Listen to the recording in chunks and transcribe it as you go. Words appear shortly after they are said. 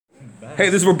Hey,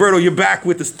 this is Roberto. You're back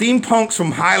with the steampunks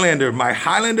from Highlander, my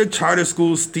Highlander Charter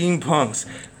School steampunks.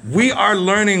 We are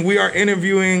learning, we are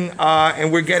interviewing,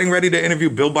 and we're getting ready to interview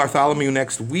Bill Bartholomew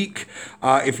next week.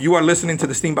 If you are listening to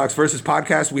the Steambox Versus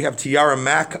podcast, we have Tiara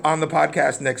Mack on the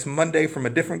podcast next Monday from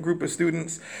a different group of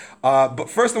students. But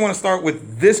first, I want to start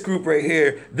with this group right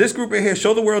here. This group right here,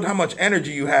 show the world how much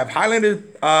energy you have. Highlander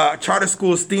Charter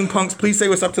School steampunks, please say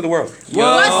what's up to the world. Yo.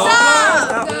 What's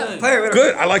up?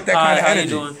 Good, I like that kind of energy.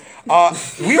 How you doing?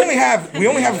 We only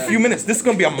have a few minutes. This is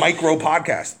going to be a micro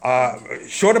podcast,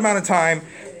 short amount of time.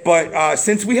 But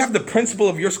since we have the principal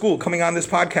of your school coming on this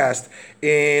podcast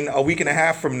in a week and a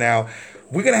half from now,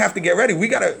 we're gonna have to get ready. We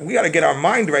gotta get our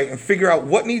mind right and figure out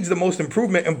what needs the most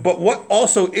improvement, but what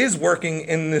also is working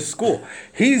in this school.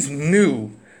 He's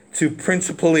new to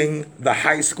principaling the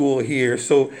high school here,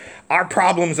 so our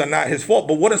problems are not his fault.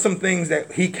 But what are some things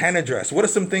that he can address? What are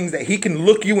some things that he can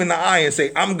look you in the eye and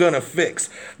say, "I'm gonna fix"?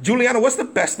 Juliana, what's the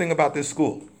best thing about this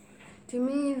school? To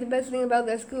me, the best thing about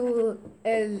this school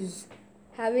is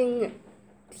having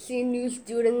seen new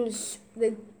students,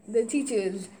 the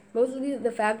teachers, mostly the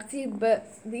faculty, but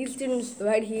these students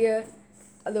right here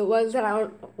are the ones that I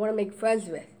want to make friends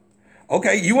with.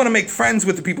 Okay, you want to make friends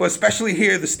with the people, especially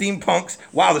here, the steampunks.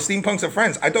 Wow, the steampunks are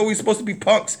friends. I thought we were supposed to be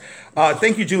punks.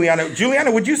 Thank you, Juliana.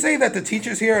 Juliana, would you say that the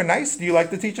teachers here are nice? Do you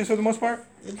like the teachers for the most part?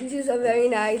 The teachers are very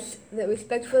nice, they're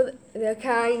respectful, they're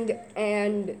kind,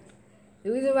 and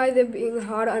the reason why they're being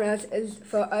hard on us is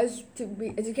for us to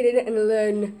be educated and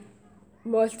learn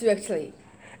more strictly.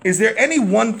 Is there any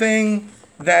one thing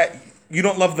that you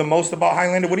don't love the most about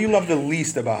Highlander? What do you love the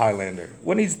least about Highlander?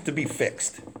 What needs to be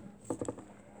fixed?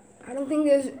 I don't think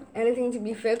there's anything to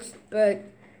be fixed, but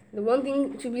the one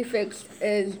thing to be fixed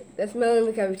is the smell in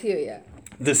the cafeteria.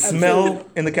 The smell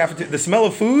in the cafeteria? The smell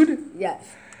of food? Yes.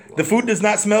 The food does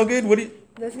not smell good? What do you...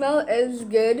 The smell is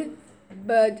good,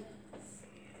 but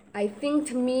I think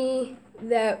to me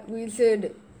that we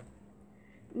should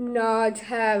not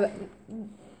have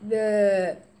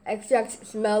the exact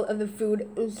smell of the food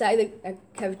inside the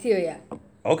cafeteria.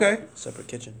 Okay. Separate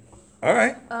kitchen. All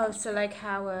right. Oh, so like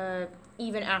how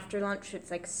even after lunch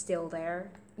it's like still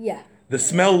there? Yeah. The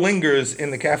smell lingers in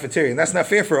the cafeteria, and that's not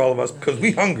fair for all of us because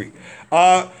we hungry.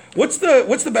 What's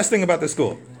the best thing about this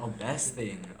school? Oh, best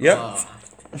thing. Yep.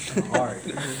 Hard.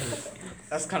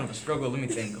 That's kind of a struggle. Let me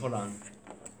think. Hold on.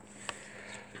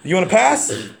 You want to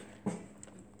pass?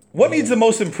 What needs the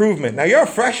most improvement? Now you're a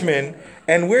freshman,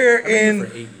 and we're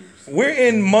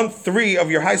in month 3 of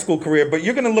your high school career, but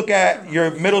you're going to look at your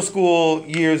middle school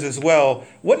years as well.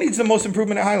 What needs the most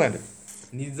improvement at Highlander?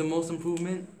 Needs the most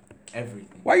improvement?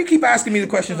 Everything. Why you keep asking me the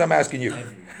questions I'm asking you?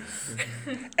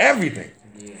 Everything.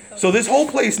 Yeah. So this whole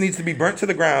place needs to be burnt to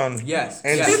the ground. Yes.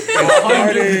 And yes.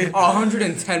 started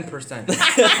 110%.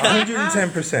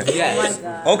 110%. Yes.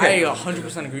 Okay. I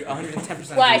 100% agree.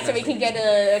 110%. Why? agree So we with can that.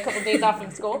 get a couple days off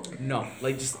from school? No,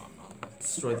 like just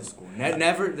destroy the school.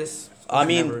 Never this. I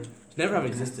mean, never have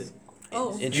existed.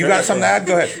 Oh. You got something to add?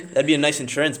 Go ahead. That'd be a nice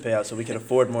insurance payout so we can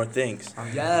afford more things.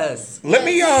 Yes. Let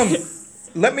me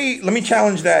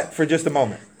challenge that for just a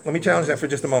moment.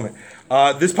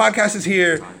 This podcast is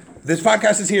here. This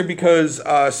podcast is here because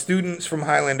students from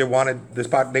Highlander wanted this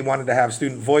they wanted to have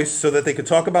student voice so that they could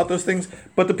talk about those things.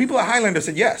 But the people at Highlander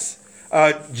said yes.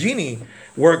 Jeannie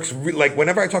works like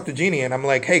whenever I talk to Jeannie and I'm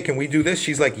like, hey, can we do this?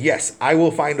 She's like, yes, I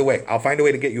will find a way. I'll find a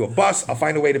way to get you a bus. I'll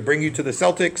find a way to bring you to the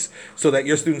Celtics so that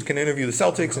your students can interview the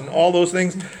Celtics and all those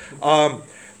things.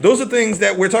 Those are things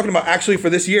that we're talking about actually for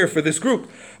this year, for this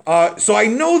group. So I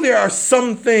know there are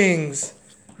some things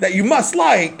that you must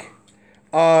like,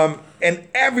 and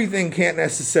everything can't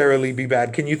necessarily be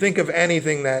bad. Can you think of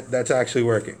anything that's actually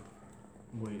working?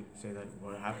 Wait, say that.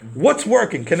 What happened? What's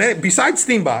working? Besides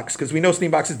Steambox, because we know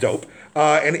Steambox is dope,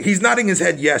 and he's nodding his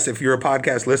head yes if you're a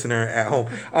podcast listener at home.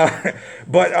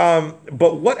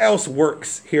 But what else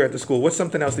works here at the school? What's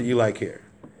something else that you like here?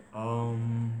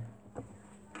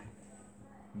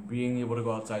 Being able to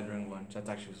go outside during lunch. That's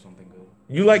actually something good.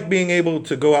 You like being able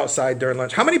to go outside during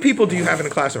lunch. How many people do you have in a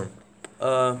classroom?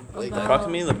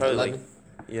 Approximately, probably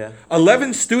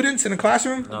 11 students in a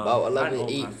classroom? About 11,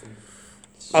 8.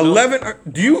 11.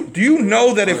 Do you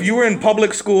know that if you were in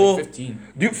public school,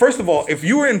 15. First of all, if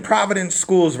you were in Providence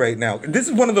schools right now, this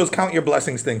is one of those count your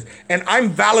blessings things, and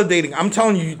I'm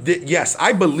telling you that yes,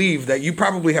 I believe that you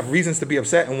probably have reasons to be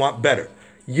upset and want better.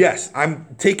 Yes, I'm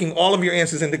taking all of your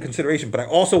answers into consideration, but I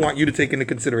also want you to take into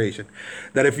consideration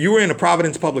that if you were in a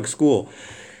Providence public school,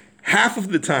 half of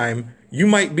the time you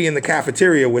might be in the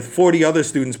cafeteria with 40 other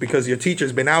students because your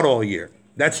teacher's been out all year.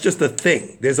 That's just a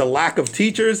thing. There's a lack of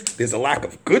teachers. There's a lack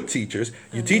of good teachers.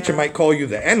 Your teacher might call you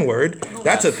the N-word.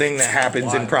 That's a thing that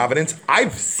happens in Providence.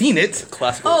 I've seen it.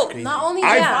 Classical Oh, screen. not only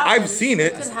I've seen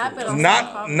it. could happen on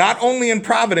Not only in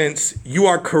Providence. You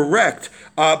are correct.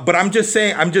 But I'm just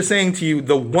saying to you,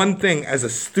 the one thing as a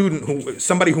student,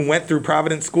 somebody who went through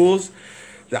Providence schools,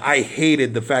 that I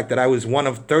hated the fact that I was one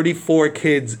of 34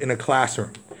 kids in a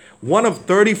classroom. One of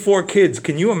 34 kids.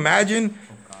 Can you imagine?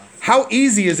 How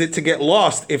easy is it to get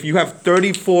lost if you have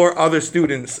 34 other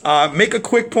students? Make a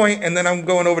quick point, and then I'm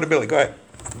going over to Billy. Go ahead.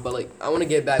 But like, I want to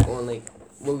get back on like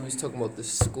what we was talking about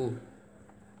this school.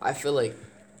 I feel like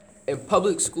in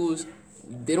public schools,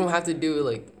 they don't have to do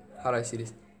like, how do I say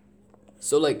this?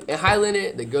 So like in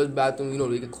Highlander, the girls' bathroom, you know,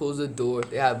 they can close the door.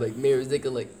 They have like mirrors. They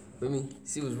can like, let me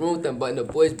see what's wrong with them. But in the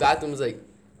boys' bathrooms, like,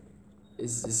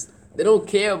 it's just. They don't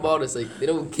care about us. Like, they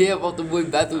don't care about the boys'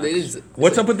 bathroom. They just.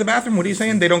 What's up with the bathroom? What are you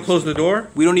saying? They don't close the door?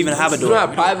 We don't even have a We don't door.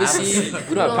 have privacy.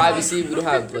 We don't have privacy. We don't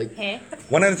have like. Huh?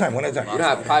 One at a time. We don't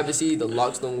have privacy. The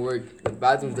locks don't work. The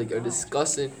bathrooms like are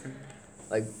disgusting.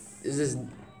 Like it's just,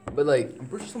 but like I'm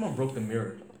pretty sure someone broke the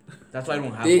mirror. That's why I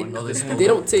don't have they one. they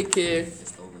don't take care.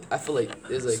 I feel like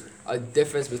there's like a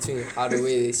difference between how the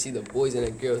way they see the boys and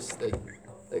the girls. Like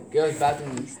the girls'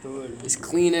 bathroom is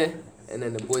cleaner, and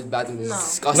then the boys' bathroom is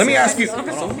disgusting. Let me ask you.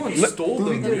 Someone stole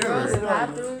the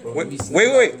mirror.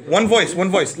 Wait. One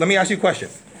voice. Let me ask you a question.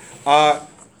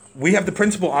 We have the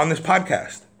principal on this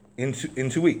podcast in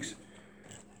 2 weeks.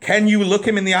 Can you look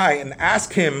him in the eye and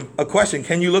ask him a question?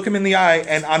 Can you look him in the eye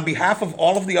and on behalf of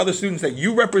all of the other students that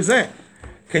you represent,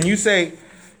 can you say,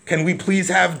 can we please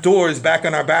have doors back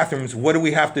on our bathrooms? What do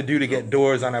we have to do to get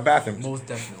doors on our bathrooms? Most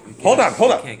definitely. Hold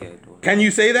on. Can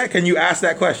you say that? Can you ask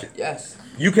that question? Yes.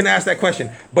 You can ask that question,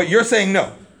 but you're saying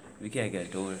no. We can't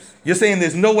get doors. You're saying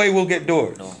there's no way we'll get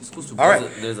doors. No. All right.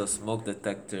 There's a smoke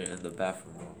detector in the bathroom.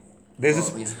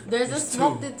 There's this. There's a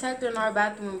smoke detector in our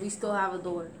bathroom and we still have a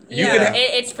door. You Yeah, could ha-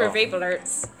 it's for vape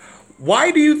alerts.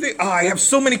 Why do you think? Oh, I have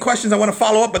so many questions I want to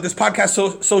follow up, but this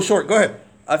podcast so short. Go ahead.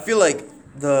 I feel like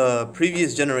the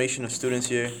previous generation of students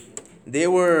here, they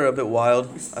were a bit wild.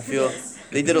 I feel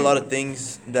they did a lot of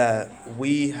things that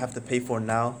we have to pay for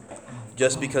now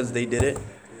just because they did it.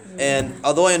 And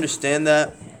although I understand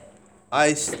that,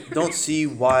 I don't see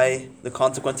why the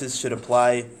consequences should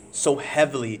apply so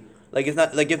heavily. Like, it's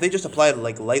not like if they just applied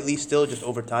like lightly still, just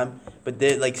over time, but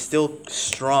they're like still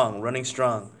strong, running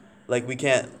strong. Like, we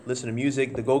can't listen to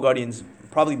music. The Go Guardian's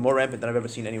probably more rampant than I've ever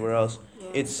seen anywhere else.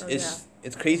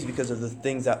 It's crazy because of the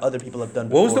things that other people have done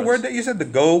before What was the us. word that you said? The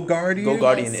Go Guardian? Go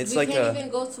Guardian. Yes, It's we like can't a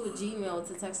even go to a Gmail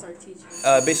to text our teacher.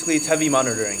 basically it's heavy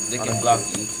monitoring. They on can our block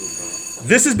computers. YouTube, bro.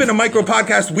 This has been a micro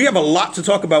podcast. We have a lot to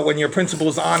talk about when your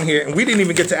principal's on here, and we didn't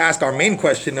even get to ask our main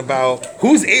question about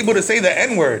who's able to say the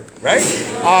N-word, right?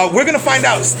 We're going to find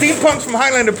out. Steampunks from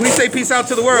Highlander, please say peace out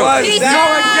to the world. Peace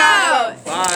out!